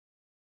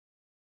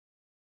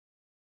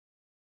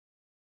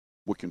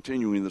We're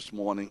continuing this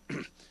morning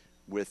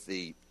with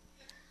the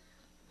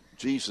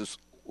Jesus'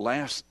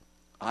 last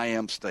I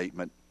am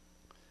statement.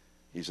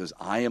 He says,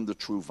 I am the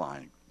true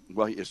vine.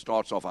 Well, it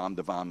starts off, I'm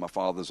the vine, my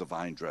father's a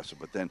vine dresser.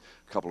 But then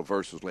a couple of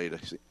verses later,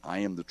 he says, I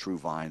am the true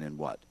vine and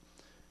what?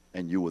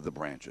 And you are the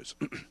branches.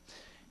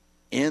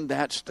 In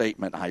that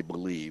statement, I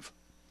believe,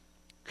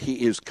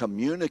 he is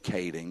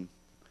communicating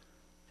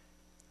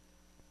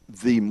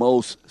the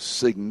most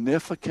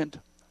significant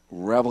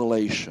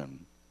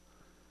revelation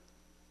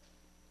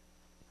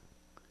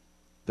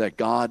that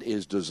God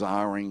is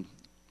desiring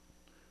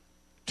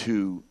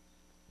to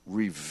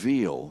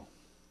reveal,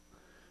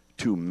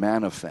 to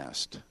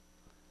manifest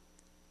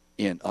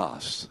in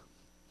us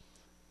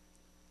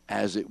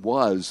as it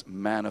was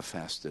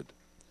manifested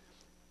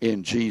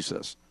in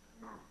Jesus.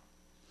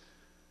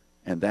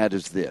 And that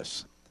is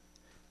this.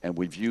 And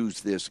we've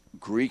used this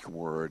Greek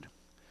word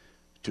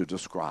to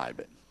describe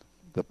it.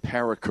 The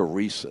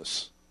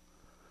perichoresis.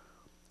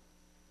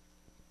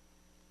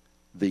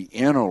 The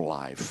inner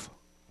life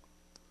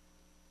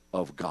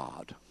of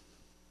God.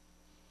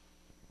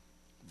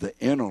 The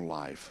inner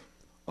life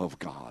of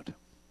God.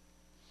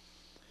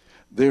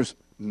 There's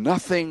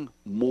nothing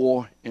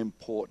more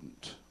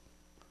important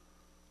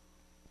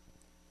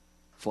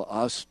for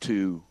us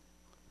to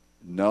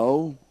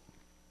know,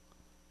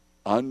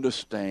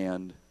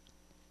 understand,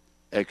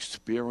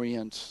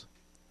 experience,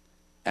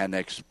 and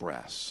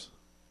express.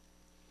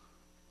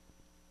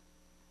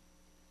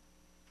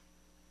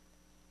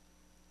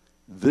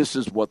 This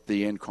is what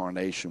the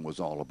incarnation was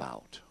all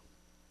about.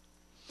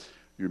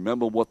 You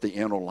remember what the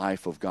inner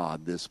life of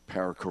God, this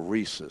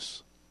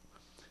perichoresis,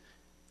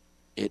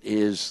 it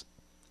is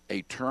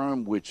a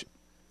term which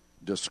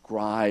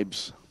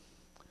describes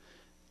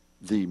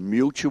the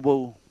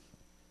mutual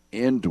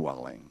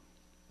indwelling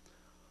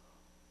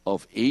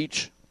of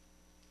each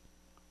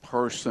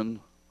person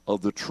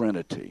of the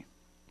Trinity,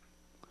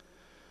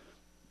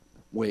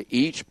 where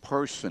each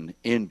person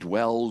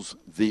indwells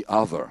the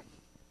other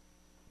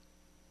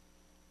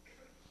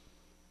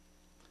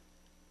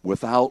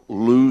without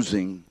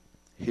losing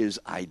his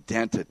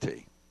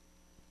identity.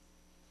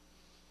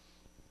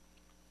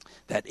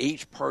 That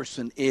each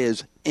person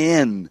is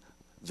in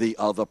the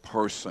other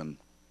person.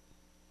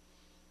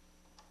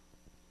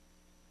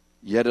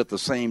 Yet at the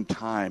same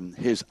time,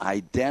 his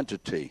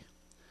identity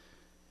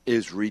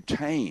is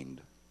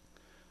retained.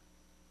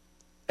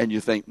 And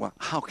you think, well,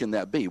 how can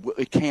that be? Well,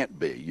 it can't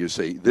be, you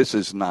see. This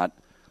is not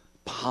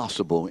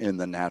possible in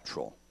the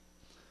natural.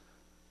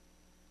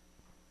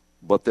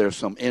 But there's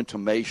some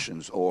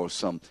intimations or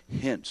some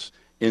hints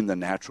in the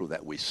natural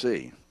that we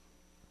see.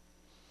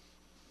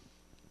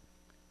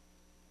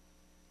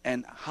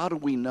 And how do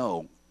we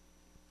know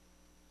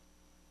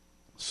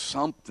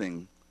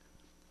something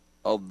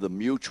of the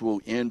mutual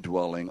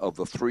indwelling of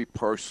the three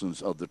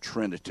persons of the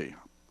Trinity?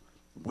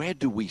 Where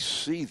do we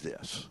see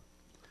this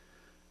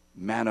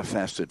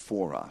manifested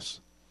for us?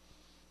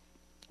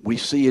 We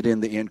see it in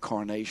the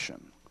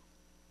incarnation.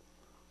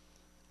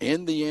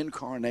 In the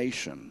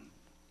incarnation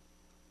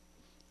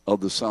of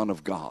the Son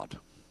of God.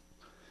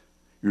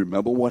 You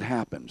remember what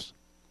happens?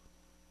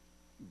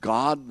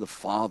 God the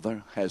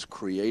Father has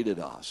created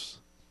us.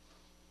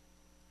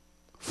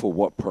 For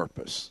what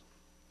purpose?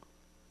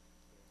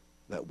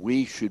 That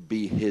we should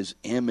be his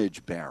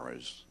image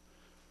bearers.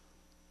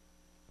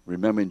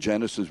 Remember in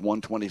Genesis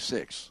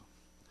 1:26,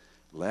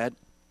 let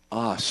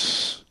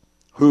us,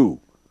 who?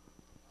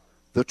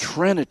 The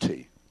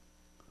Trinity,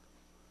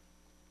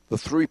 the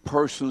three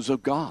persons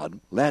of God,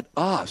 let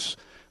us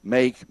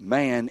make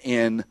man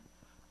in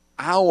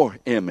our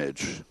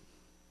image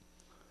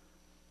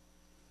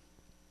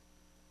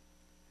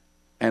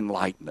and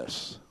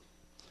likeness.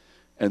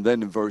 And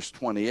then in verse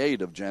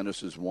 28 of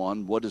Genesis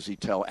 1, what does he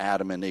tell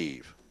Adam and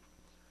Eve?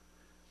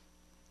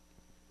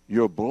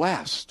 You're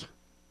blessed.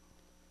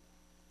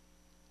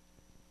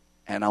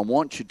 And I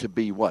want you to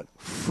be what?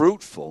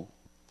 Fruitful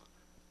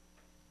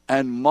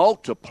and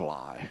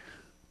multiply.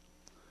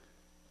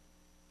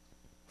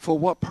 For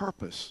what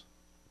purpose?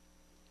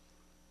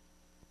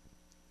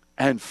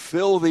 And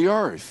fill the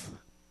earth.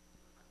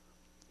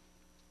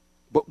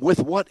 But with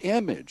what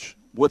image?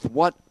 With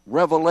what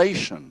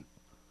revelation?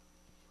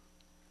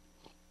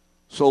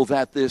 So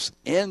that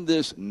in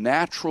this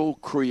natural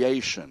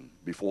creation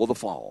before the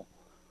fall,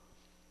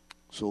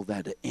 so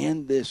that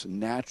in this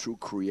natural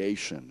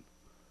creation,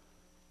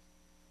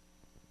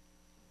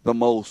 the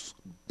most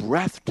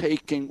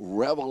breathtaking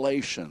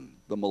revelation,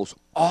 the most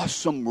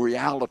awesome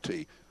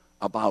reality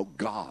about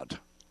God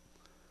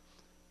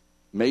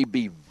may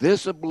be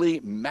visibly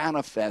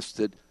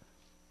manifested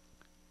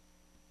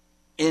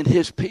in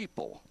his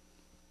people.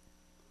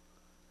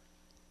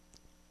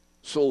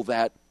 So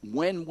that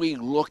when we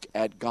look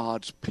at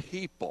God's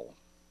people,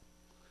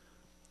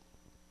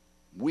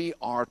 we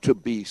are to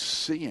be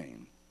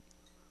seeing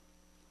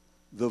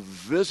the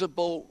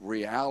visible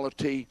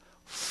reality,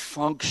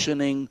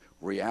 functioning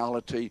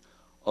reality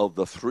of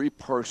the three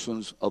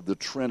persons of the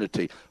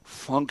Trinity,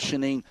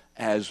 functioning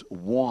as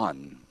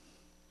one.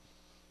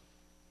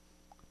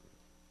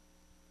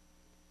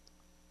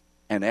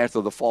 And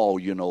after the fall,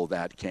 you know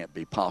that can't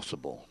be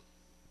possible.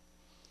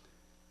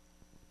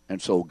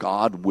 And so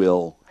God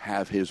will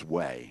have his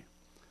way.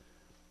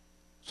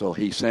 So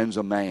he sends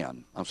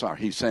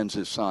he sends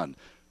his son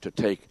to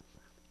take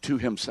to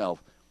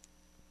himself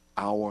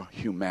our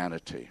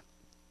humanity,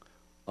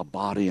 a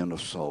body and a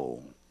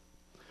soul,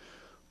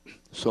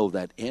 so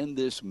that in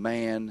this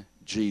man,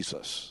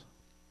 Jesus,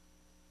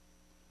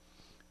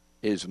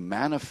 is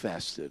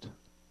manifested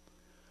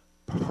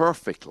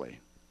perfectly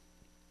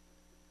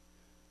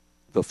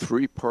the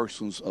three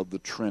persons of the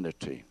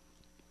Trinity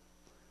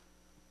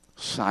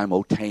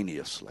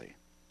simultaneously.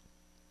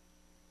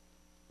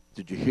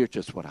 Did you hear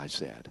just what I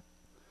said?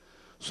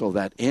 So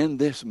that in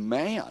this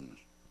man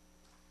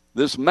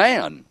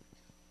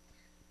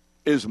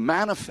is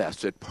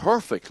manifested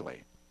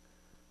perfectly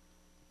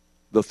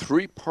the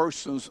three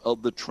persons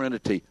of the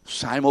Trinity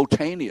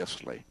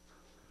simultaneously.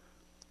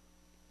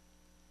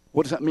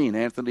 What does that mean,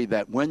 Anthony?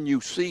 That when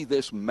you see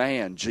this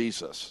man,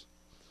 Jesus,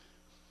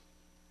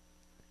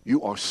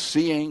 you are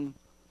seeing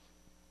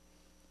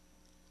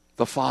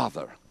the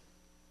Father.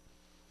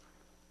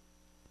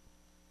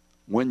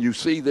 When you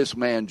see this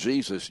man,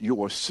 Jesus,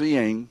 you are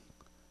seeing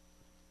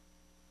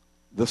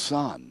the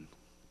Son.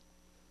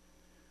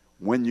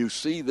 When you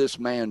see this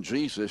man,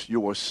 Jesus,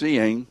 you are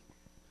seeing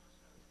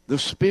the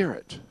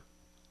Spirit.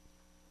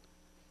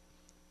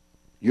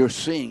 You're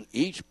seeing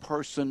each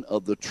person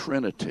of the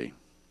Trinity,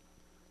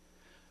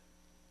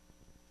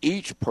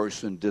 each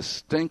person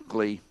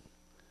distinctly,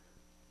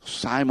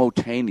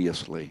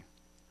 simultaneously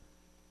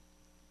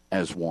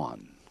as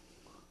one.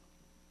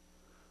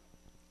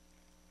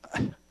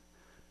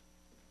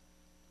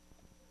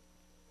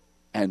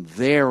 And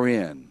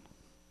therein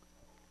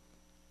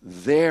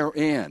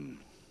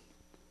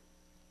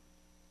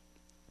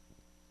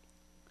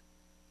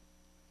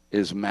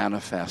is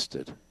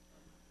manifested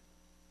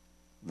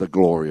the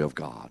glory of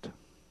God.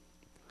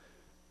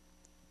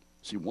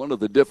 See, one of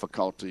the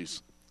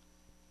difficulties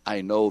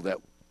I know that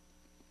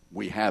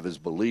we have as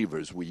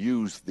believers, we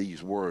use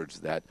these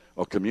words that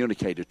are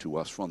communicated to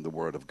us from the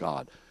Word of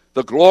God.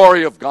 The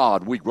glory of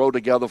God. We grow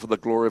together for the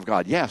glory of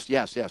God. Yes.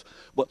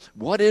 But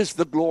what is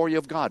the glory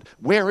of God?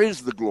 Where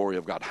is the glory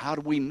of God? How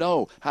do we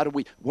know?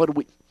 What do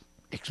we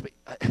expect?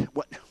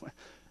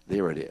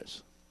 There it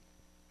is.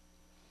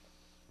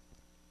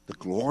 The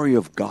glory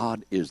of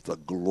God is the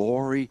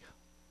glory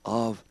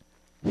of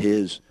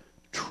his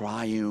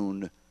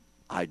triune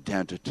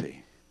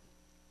identity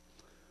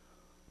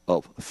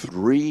of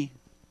three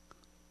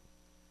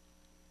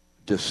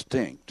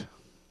distinct,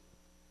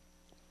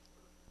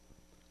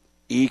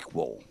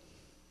 equal,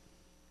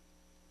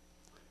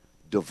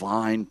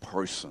 divine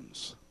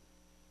persons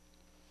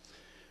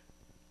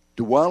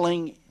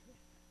dwelling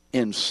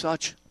in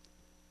such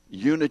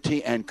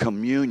unity and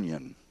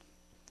communion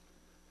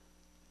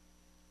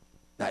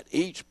that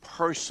each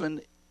person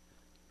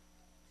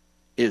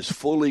is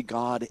fully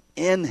God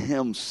in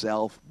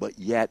himself, but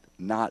yet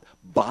not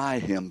by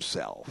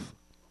himself.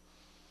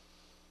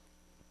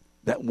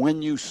 That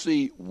when you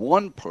see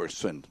one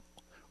person,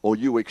 or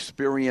you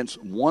experience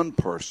one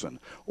person,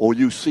 or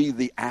you see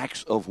the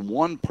acts of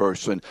one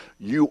person,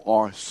 you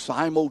are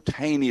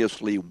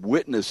simultaneously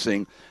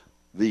witnessing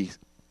the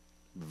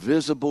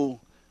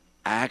visible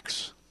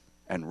acts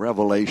and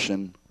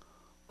revelation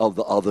of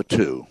the other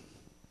two.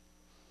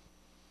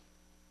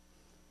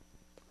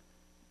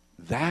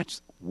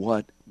 That's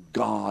what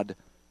God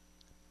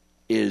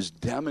is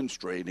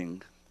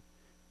demonstrating.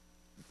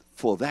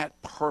 For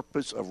that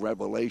purpose of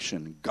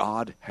revelation,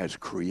 God has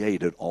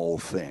created all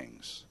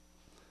things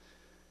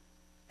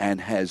and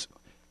has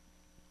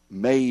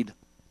made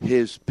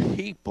his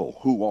people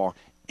who are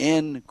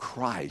in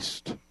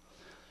Christ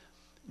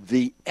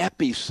the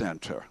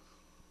epicenter,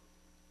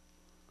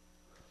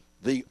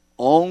 the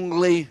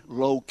only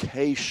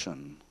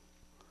location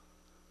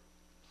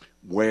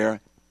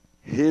where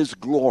his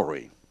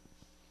glory,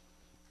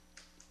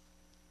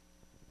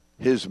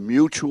 this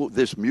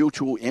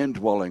mutual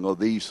indwelling of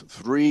these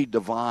three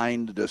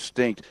divine,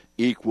 distinct,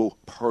 equal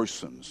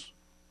persons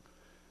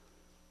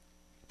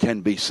can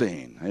be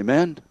seen.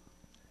 Amen?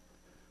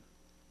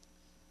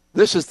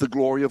 This is the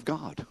glory of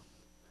God.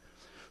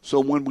 So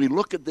when we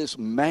look at this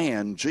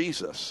man,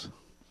 Jesus,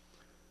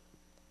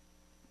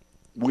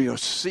 we are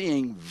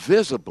seeing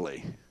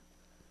visibly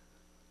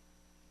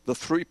the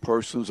three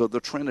persons of the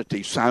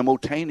Trinity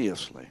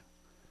simultaneously.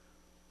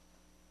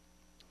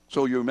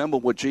 So you remember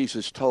what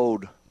Jesus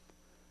told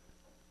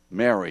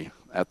Mary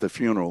at the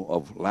funeral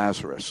of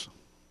Lazarus.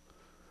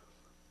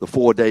 The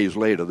 4 days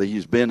later, that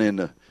he's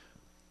been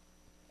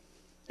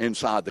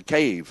inside the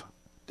cave,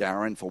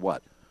 Darren, for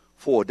what?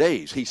 4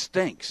 days. He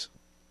stinks.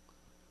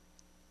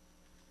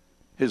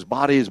 His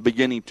body is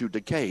beginning to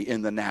decay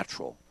in the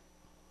natural.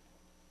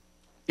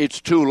 It's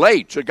too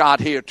late. You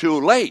got here too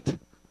late.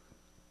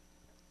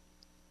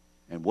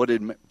 And what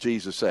did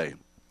Jesus say?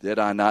 Did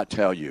I not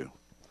tell you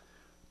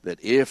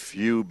that if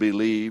you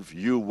believe,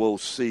 you will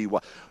see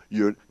what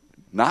you're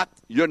not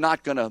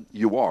going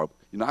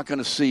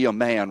to see a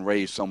man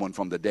raise someone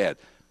from the dead.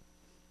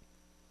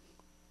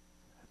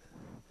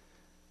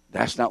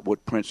 That's not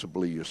what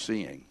principally you're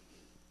seeing.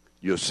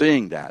 You're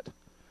seeing that.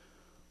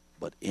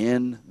 But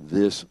in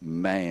this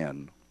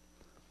man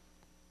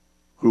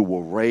who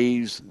will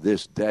raise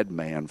this dead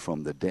man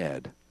from the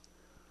dead,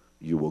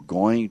 you are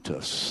going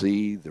to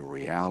see the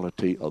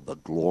reality of the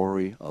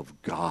glory of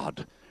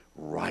God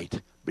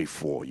right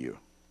before you.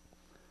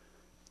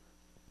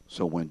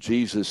 So when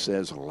Jesus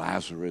says,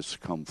 Lazarus,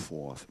 come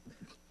forth,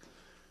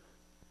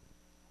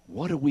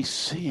 what are we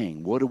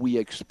seeing? What are we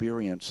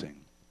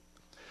experiencing?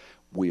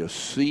 We are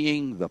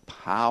seeing the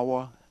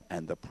power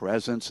and the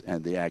presence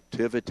and the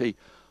activity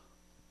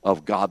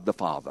of God the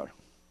Father.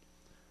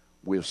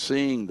 We're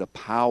seeing the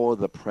power,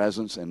 the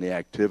presence, and the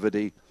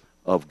activity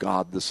of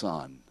God the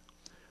Son.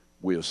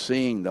 We're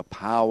seeing the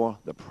power,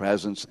 the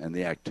presence, and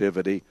the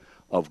activity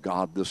of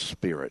God the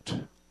Spirit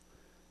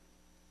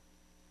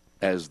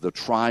as the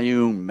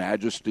triune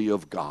majesty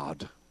of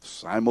God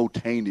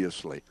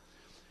simultaneously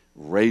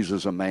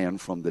raises a man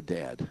from the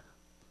dead.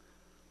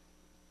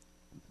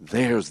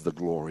 There's the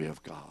glory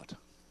of God.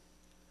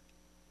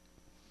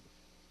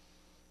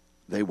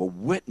 They were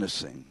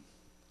witnessing.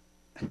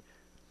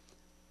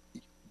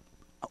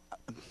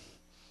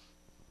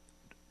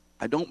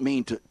 I don't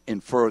mean to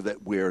infer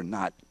that we're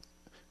not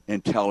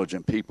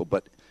intelligent people,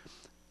 but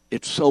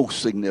it's so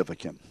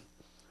significant.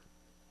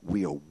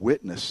 We are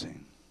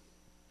witnessing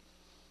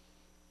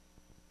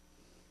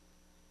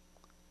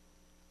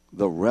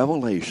the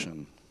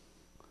revelation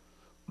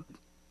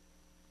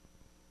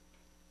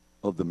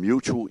of the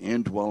mutual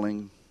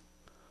indwelling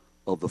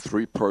of the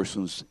three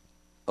persons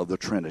of the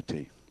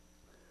Trinity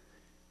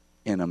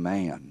in a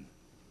man.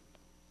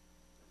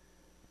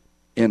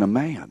 In a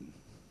man.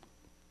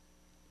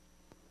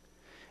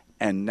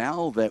 And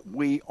now that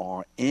we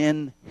are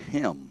in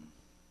him,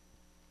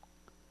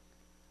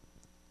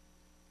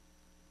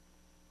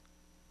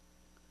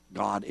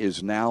 God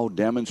is now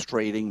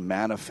demonstrating,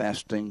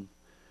 manifesting,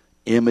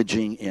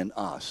 imaging in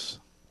us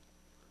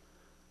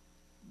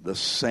the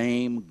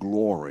same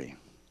glory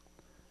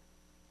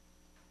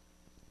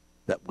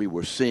that we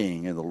were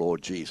seeing in the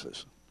Lord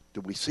Jesus.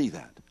 Do we see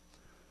that?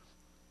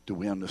 Do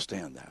we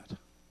understand that?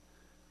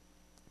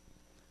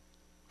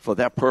 For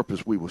that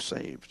purpose we were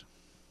saved.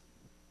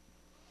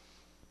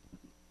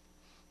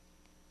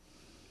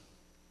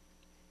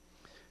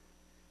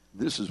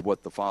 This is what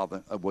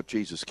what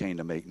Jesus came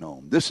to make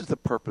known. This is the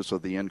purpose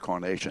of the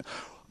incarnation.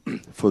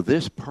 For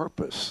this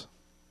purpose,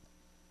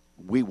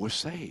 we were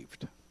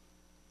saved.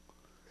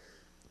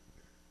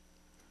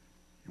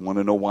 You want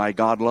to know why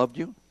God loved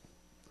you?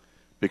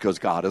 Because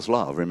God is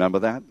love. Remember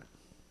that?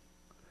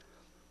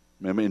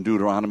 Remember in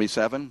Deuteronomy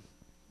 7?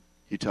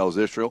 He tells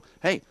Israel,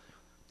 hey,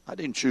 I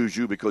didn't choose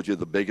you because you're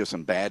the biggest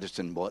and baddest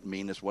and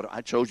meanest.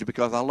 I chose you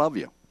because I love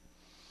you.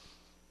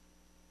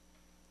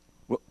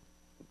 Well,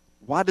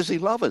 why does he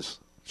love us,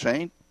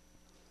 Shane?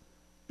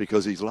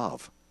 Because he's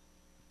love.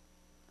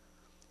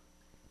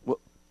 Well,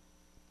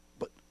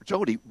 but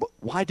Jody,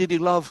 why did he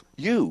love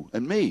you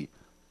and me?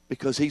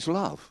 Because he's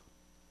love.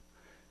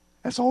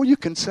 That's all you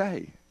can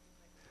say.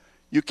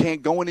 You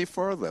can't go any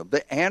further.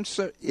 The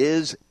answer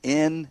is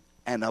in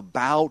and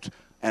about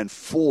and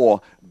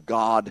for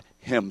God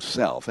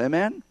himself.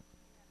 Amen?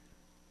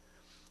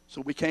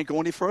 So we can't go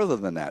any further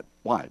than that.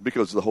 Why?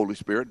 Because the Holy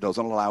Spirit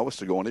doesn't allow us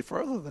to go any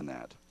further than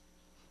that.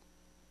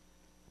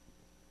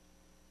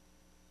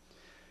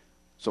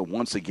 So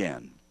once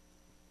again,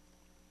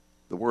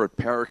 the word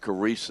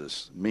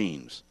perichoresis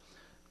means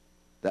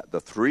that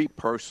the three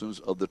persons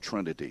of the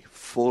Trinity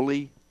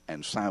fully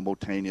and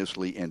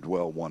simultaneously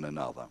indwell one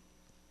another,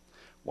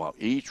 while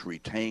each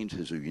retains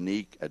his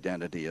unique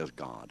identity as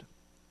God.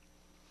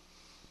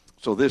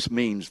 So this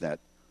means that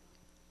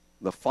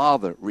the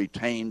Father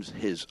retains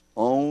his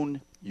own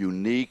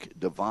unique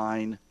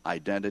divine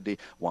identity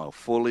while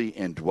fully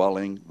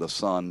indwelling the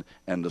Son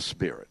and the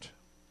Spirit.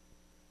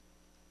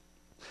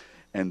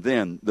 And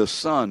then the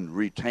Son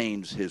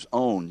retains his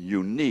own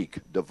unique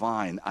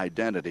divine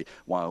identity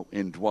while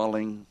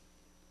indwelling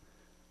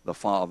the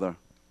Father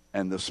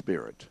and the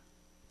Spirit.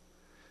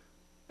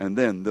 And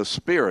then the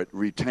Spirit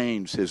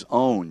retains his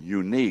own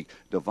unique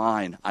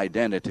divine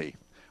identity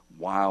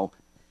while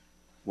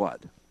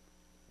what?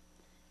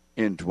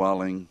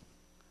 Indwelling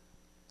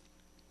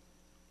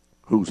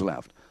who's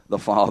left? The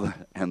Father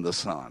and the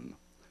Son.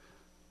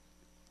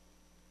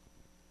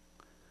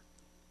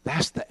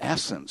 That's the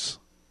essence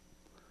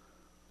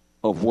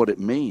of what it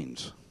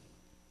means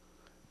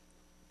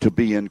to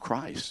be in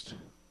Christ,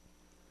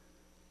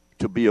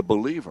 to be a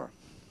believer.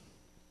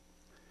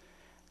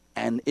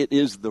 And it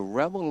is the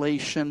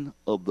revelation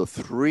of the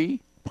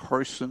three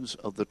persons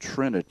of the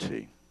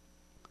Trinity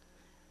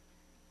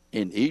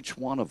in each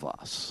one of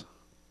us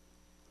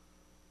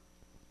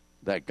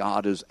that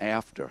God is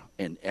after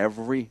in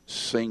every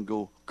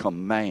single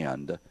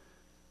command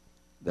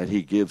that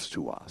he gives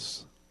to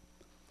us,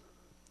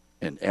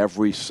 in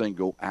every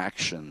single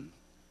action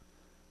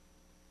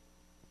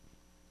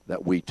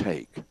that we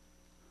take,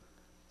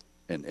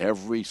 in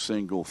every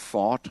single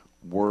thought,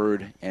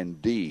 word,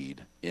 and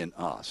deed in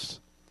us,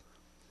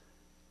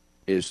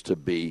 is to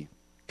be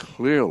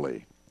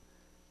clearly,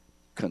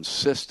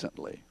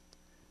 consistently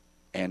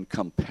and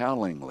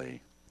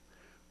compellingly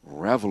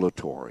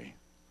revelatory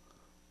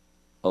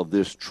of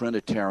this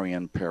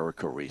Trinitarian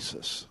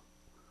perichoresis.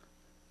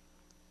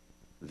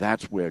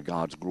 That's where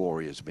God's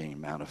glory is being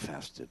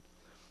manifested.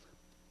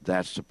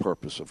 That's the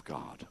purpose of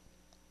God.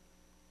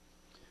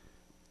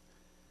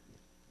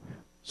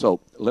 So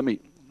let me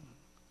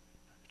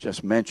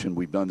just mention,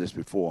 we've done this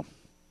before,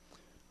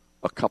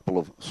 a couple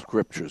of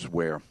scriptures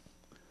where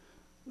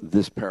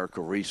this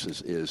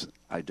perichoresis is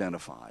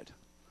identified.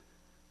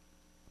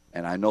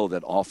 And I know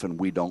that often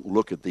we don't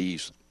look at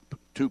these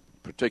two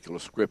particular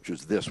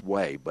scriptures this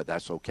way, but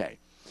that's okay.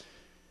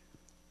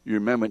 You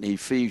remember in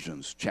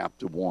Ephesians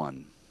chapter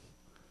 1,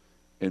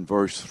 in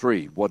verse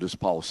 3, what does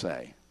Paul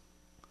say?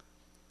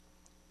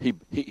 He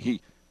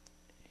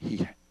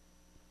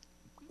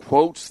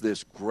quotes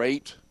this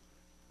great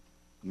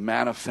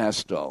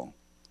manifesto,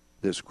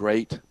 this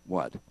great,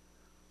 what?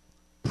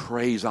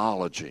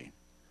 Praiseology.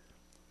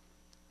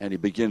 And he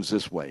begins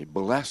this way: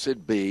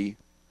 Blessed be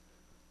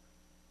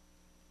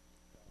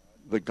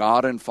the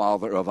God and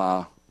Father of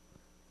our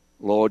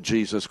Lord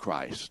Jesus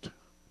Christ,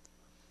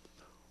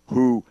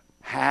 who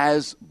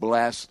has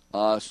blessed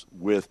us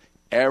with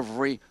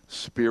every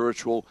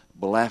spiritual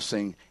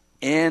blessing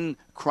in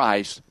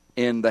Christ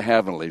in the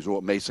heavenlies, or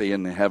it may say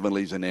in the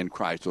heavenlies and in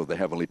Christ, or the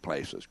heavenly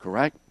places,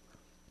 correct?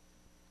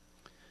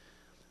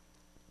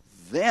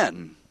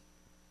 Then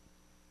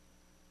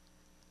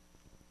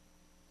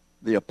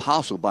the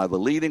apostle, by the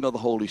leading of the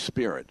Holy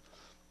Spirit,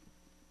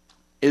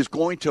 is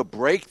going to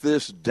break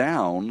this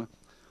down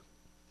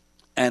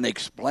and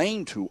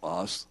explain to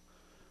us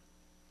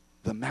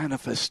the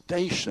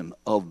manifestation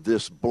of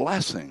this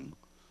blessing.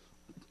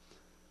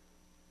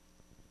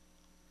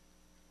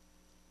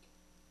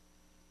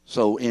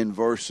 So in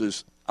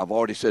verses, I've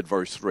already said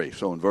verse 3.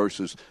 So in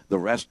verses, the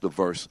rest of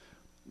verse,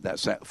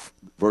 that's at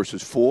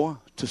verses 4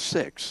 to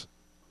 6.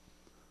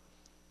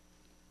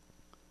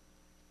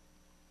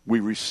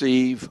 We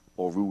receive,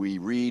 or we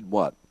read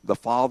what? The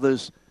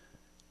Father's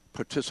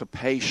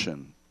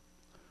participation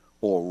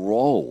or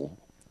role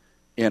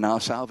in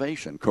our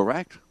salvation,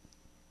 correct?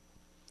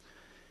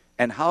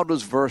 And how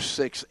does verse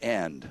 6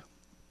 end?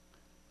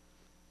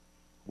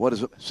 What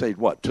does it say?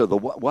 What? To the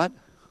what?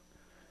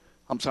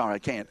 I'm sorry, I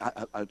can't.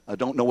 I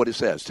don't know what it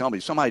says.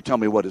 Somebody tell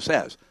me what it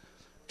says.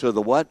 To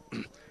the what?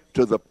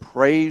 To the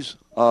praise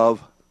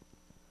of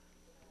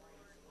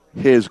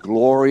His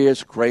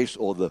glorious grace,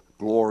 or the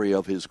glory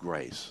of His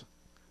grace.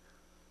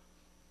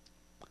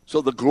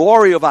 So the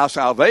glory of our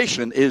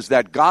salvation is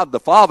that God the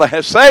Father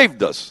has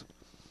saved us,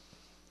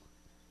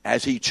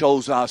 as He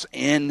chose us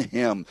in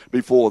Him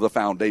before the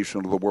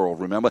foundation of the world.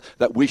 Remember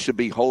that we should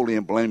be holy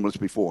and blameless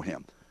before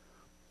Him.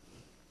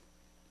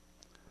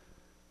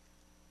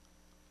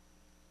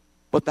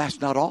 But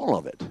that's not all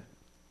of it.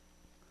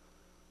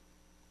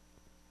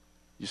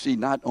 You see,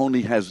 not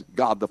only has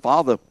God the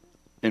Father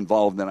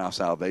involved in our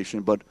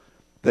salvation, but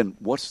then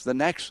what's the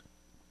next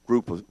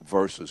group of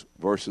verses?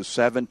 Verses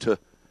 7 to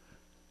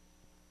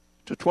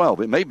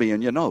 12. It may be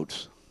in your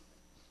notes.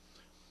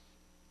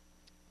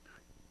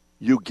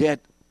 You get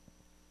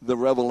the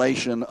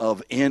revelation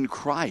of in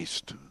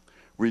Christ,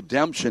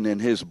 redemption in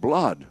His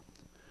blood.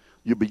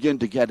 You begin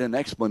to get an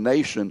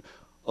explanation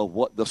of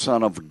what the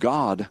Son of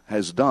God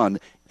has done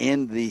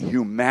in the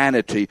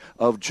humanity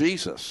of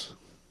Jesus.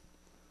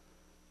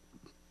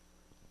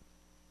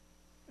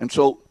 And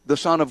so the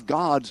Son of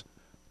God,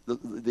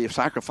 the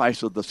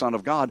sacrifice of the Son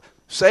of God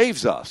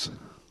saves us.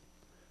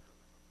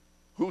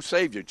 Who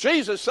saved you?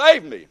 Jesus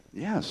saved me.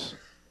 Yes.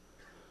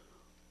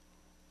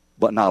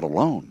 But not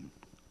alone.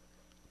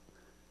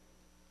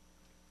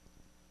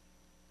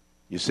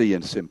 You see,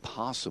 it's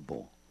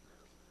impossible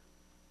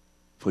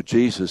for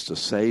Jesus to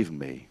save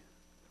me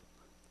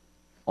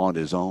on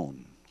His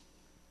own.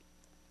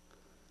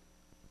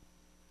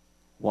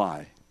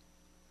 Why?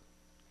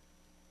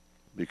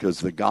 Because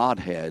the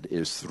Godhead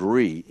is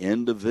three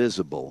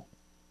indivisible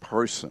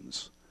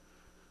persons,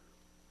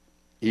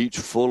 each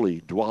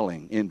fully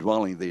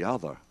indwelling the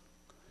other.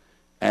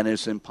 And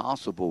it's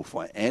impossible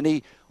for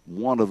any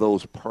one of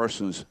those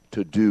persons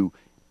to do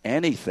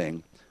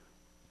anything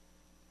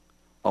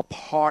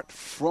apart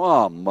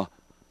from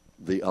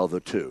the other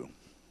two.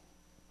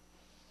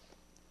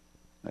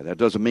 Now, that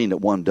doesn't mean that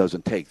one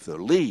doesn't take the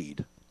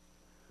lead,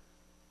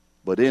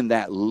 but in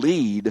that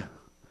lead,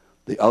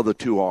 the other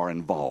two are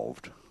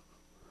involved.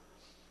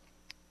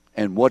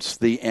 And what's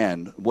the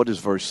end? What does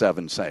verse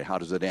 7 say? How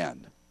does it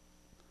end?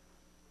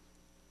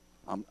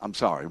 I'm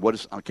sorry.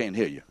 I can't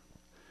hear you.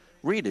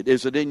 Read it.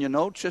 Is it in your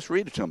notes? Just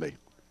read it to me.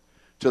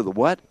 To the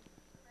what?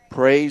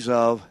 Praise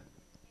of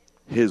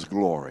His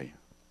glory.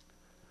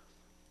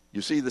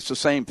 You see, it's the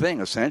same thing,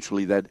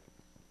 essentially, that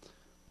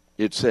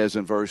it says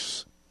in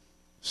verse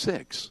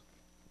 6.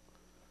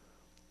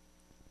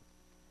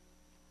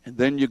 And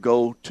then you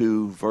go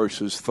to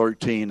verses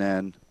 13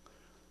 and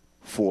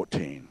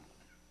 14.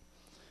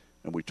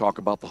 And we talk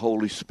about the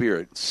Holy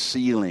Spirit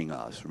sealing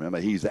us. Remember,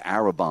 He's the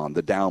arrabon,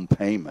 the down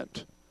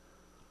payment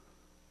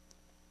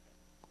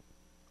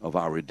of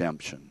our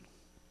redemption.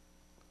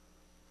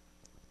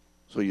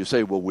 So you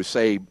say, well, we're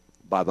saved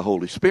by the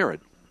Holy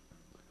Spirit.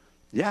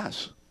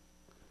 Yes.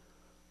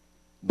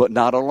 But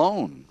not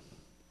alone.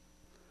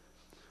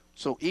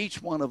 So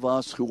each one of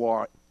us who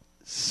are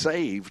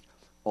saved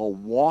are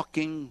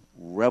walking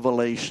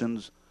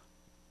revelations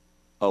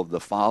of the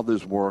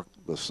Father's work,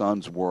 the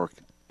Son's work,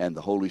 and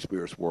the Holy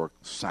Spirit's work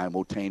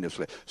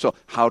simultaneously. So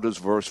how does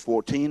verse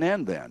 14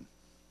 end then?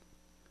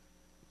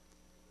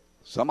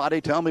 Somebody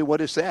tell me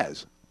what it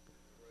says.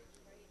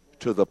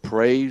 To the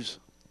praise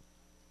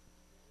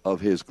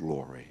of his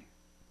glory.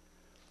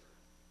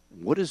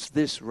 What is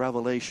this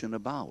revelation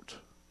about?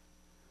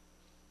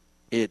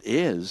 It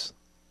is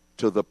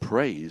to the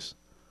praise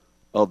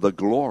of the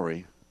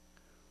glory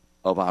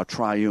of our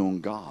triune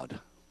God.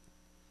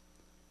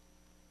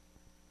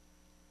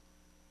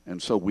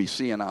 And so we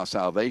see in our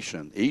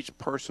salvation, each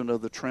person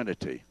of the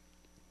Trinity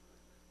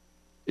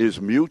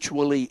is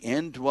mutually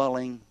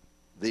indwelling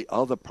the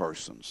other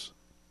persons,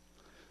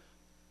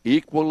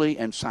 equally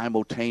and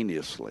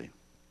simultaneously,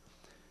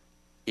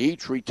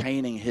 each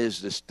retaining his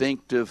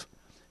distinctive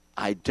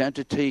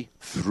identity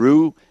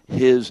through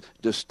his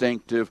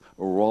distinctive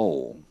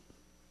role.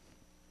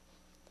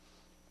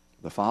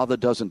 The Father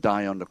doesn't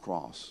die on the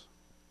cross.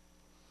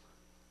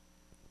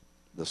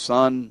 The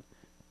Son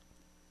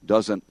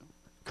doesn't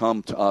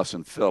come to us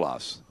and fill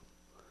us.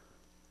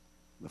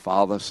 The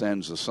Father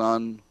sends the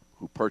Son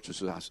who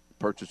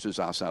purchases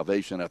our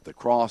salvation at the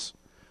cross,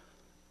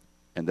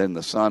 and then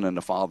the Son and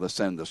the Father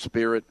send the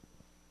Spirit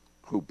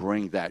who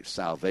bring that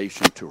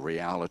salvation to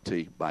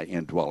reality by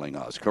indwelling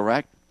us.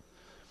 Correct?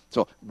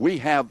 So we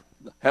have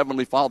the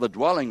Heavenly Father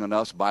dwelling in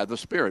us by the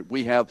Spirit.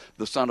 We have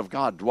the Son of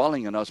God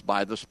dwelling in us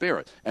by the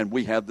Spirit. And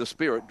we have the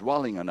Spirit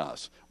dwelling in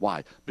us.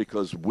 Why?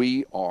 Because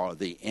we are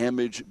the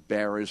image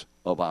bearers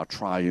of our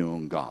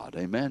triune God.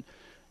 Amen?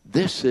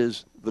 This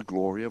is the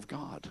glory of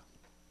God.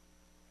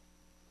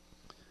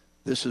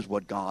 This is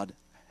what God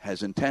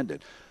has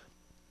intended.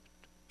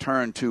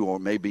 Turn to, or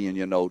maybe in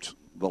your notes,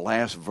 the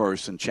last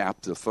verse in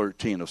chapter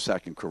 13 of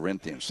 2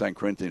 Corinthians, 2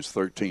 Corinthians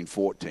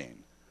 13:14.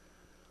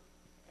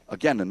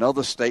 Again,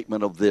 another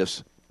statement of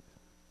this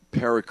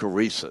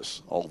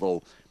perichoresis,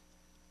 although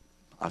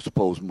I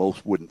suppose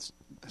most wouldn't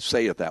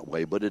say it that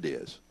way, but it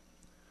is.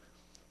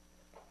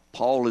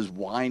 Paul is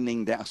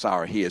winding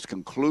down, he is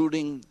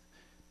concluding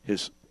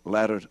his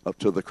letter up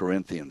to the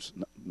Corinthians,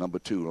 number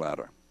 2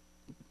 letter.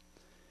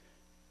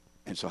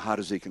 And so how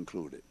does he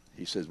conclude it?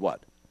 He says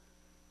what?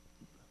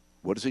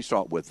 What does he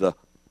start with? The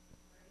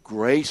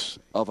grace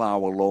of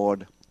our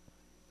Lord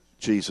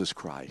Jesus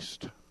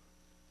Christ.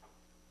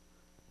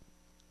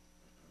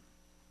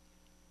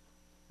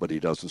 But he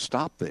doesn't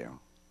stop there.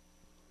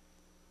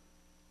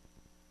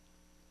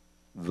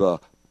 The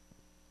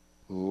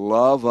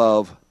love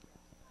of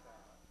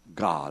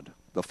God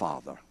the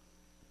Father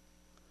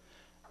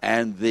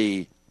and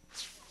the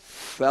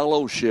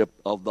fellowship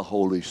of the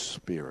Holy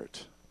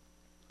Spirit.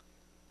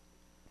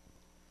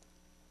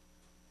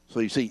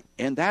 So you see,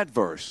 in that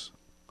verse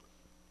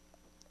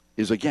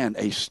is again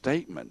a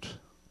statement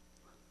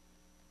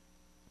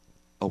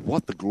of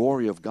what the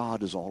glory of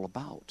God is all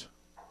about.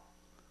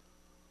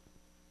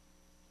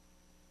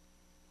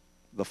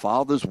 The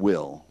Father's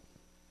will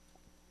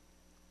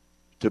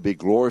to be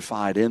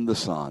glorified in the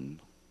Son,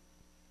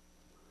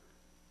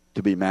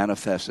 to be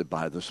manifested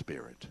by the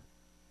Spirit.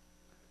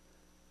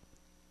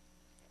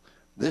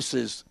 This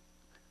is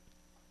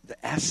the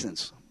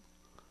essence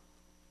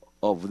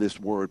of this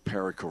word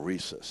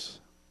perichoresis.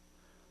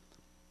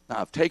 Now,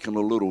 I've taken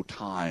a little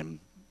time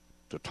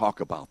to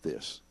talk about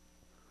this,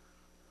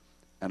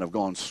 and I've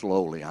gone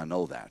slowly, I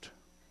know that.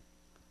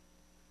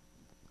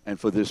 And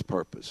for this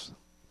purpose,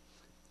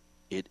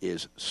 it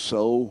is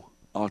so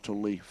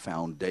utterly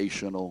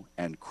foundational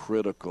and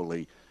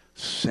critically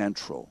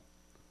central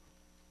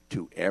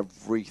to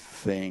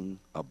everything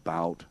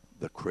about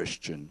the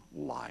Christian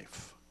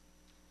life.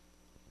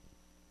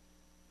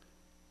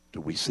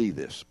 Do we see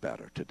this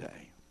better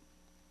today?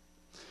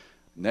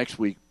 Next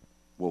week,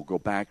 we'll go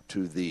back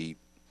to the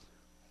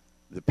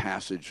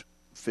passage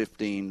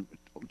 15,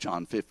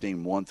 John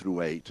 15, 1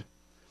 through 8,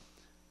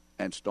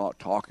 and start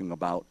talking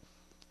about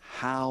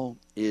how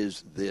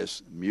is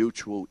this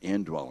mutual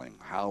indwelling?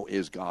 How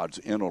is God's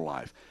inner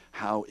life?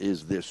 How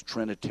is this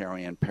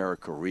Trinitarian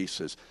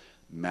perichoresis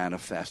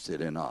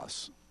manifested in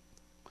us?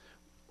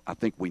 I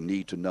think we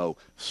need to know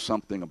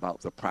something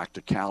about the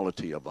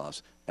practicality of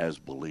us as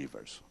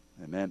believers.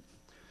 Amen?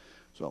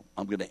 So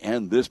I'm going to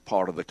end this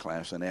part of the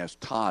class and ask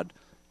Todd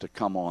to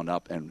come on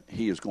up, and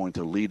he is going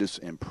to lead us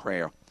in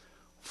prayer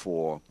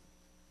for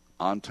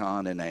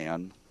Anton and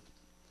Ann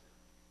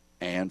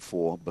and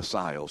for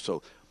Basayo.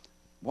 So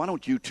why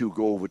don't you two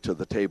go over to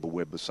the table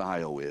where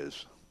Basayo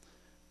is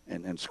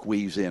and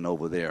squeeze in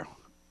over there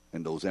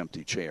in those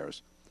empty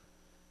chairs.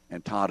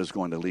 And Todd is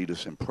going to lead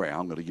us in prayer.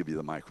 I'm going to give you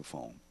the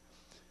microphone.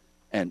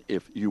 And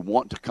if you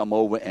want to come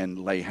over and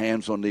lay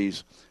hands on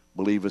these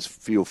believers,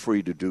 feel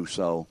free to do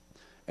so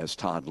as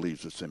Todd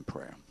leads us in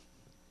prayer.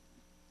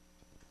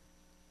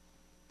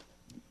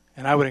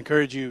 And I would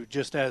encourage you,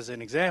 just as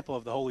an example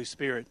of the Holy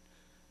Spirit,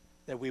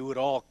 that we would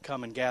all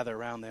come and gather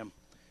around them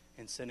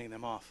in sending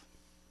them off.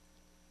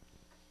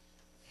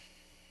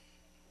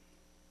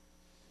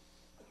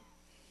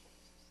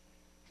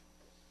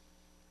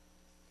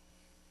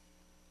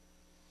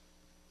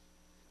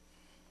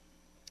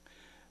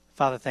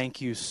 Father, thank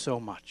you so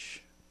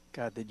much,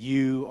 God, that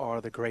you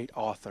are the great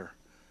author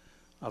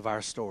of our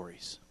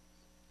stories.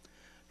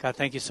 God,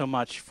 thank you so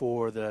much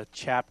for the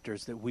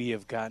chapters that we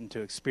have gotten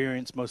to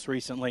experience most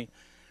recently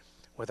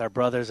with our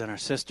brothers and our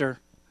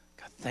sister.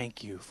 God,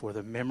 thank you for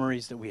the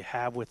memories that we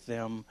have with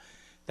them.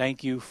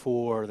 Thank you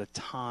for the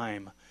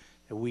time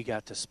that we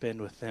got to spend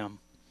with them.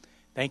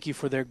 Thank you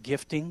for their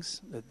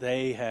giftings that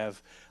they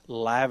have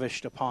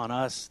lavished upon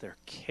us, their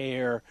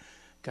care,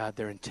 God,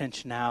 their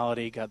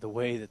intentionality, God, the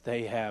way that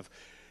they have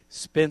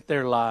spent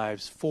their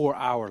lives for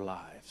our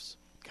lives.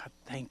 God,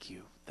 thank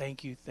you,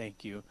 thank you,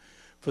 thank you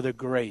for the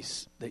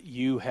grace that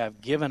you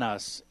have given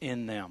us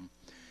in them.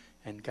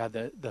 And God,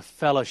 the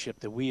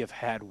fellowship that we have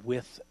had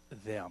with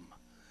them.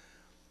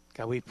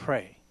 God, we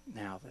pray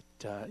now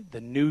that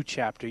the new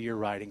chapter you're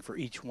writing for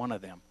each one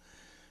of them,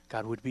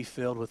 God, would be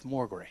filled with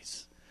more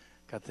grace.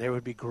 God, there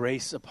would be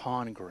grace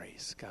upon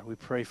grace. God, we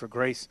pray for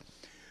grace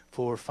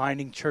for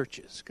finding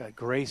churches. God,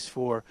 grace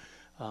for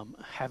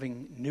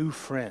having new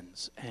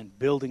friends and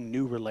building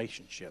new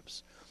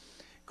relationships.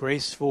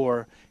 Grace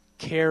for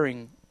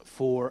caring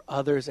for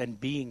others and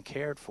being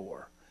cared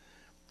for.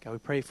 God, we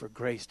pray for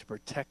grace to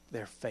protect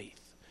their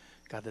faith.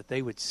 God, that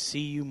they would see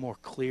you more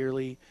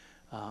clearly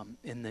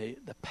in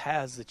the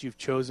paths that you've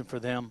chosen for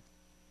them.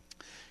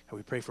 God,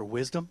 we pray for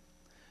wisdom.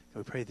 God,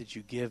 we pray that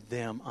you give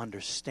them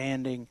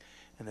understanding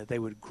and that they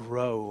would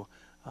grow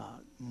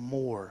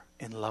more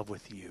in love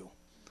with you.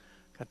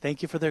 God,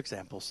 thank you for their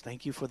examples.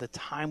 Thank you for the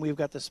time we've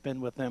got to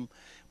spend with them.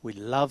 We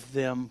love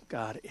them.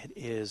 God, it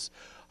is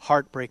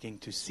heartbreaking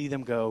to see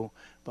them go,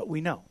 but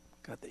we know,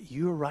 God, that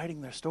you are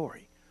writing their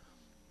story,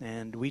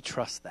 and we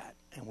trust that,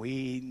 and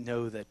we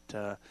know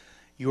that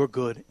you're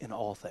good in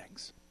all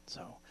things.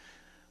 So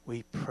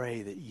we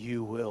pray that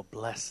you will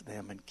bless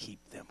them and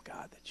keep them,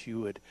 God, that you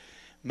would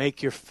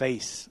make your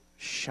face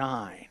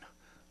shine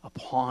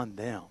upon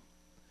them.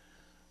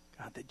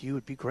 God, that you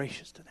would be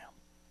gracious to them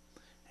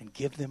and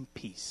give them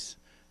peace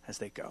as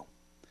they go.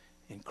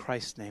 In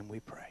Christ's name we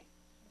pray.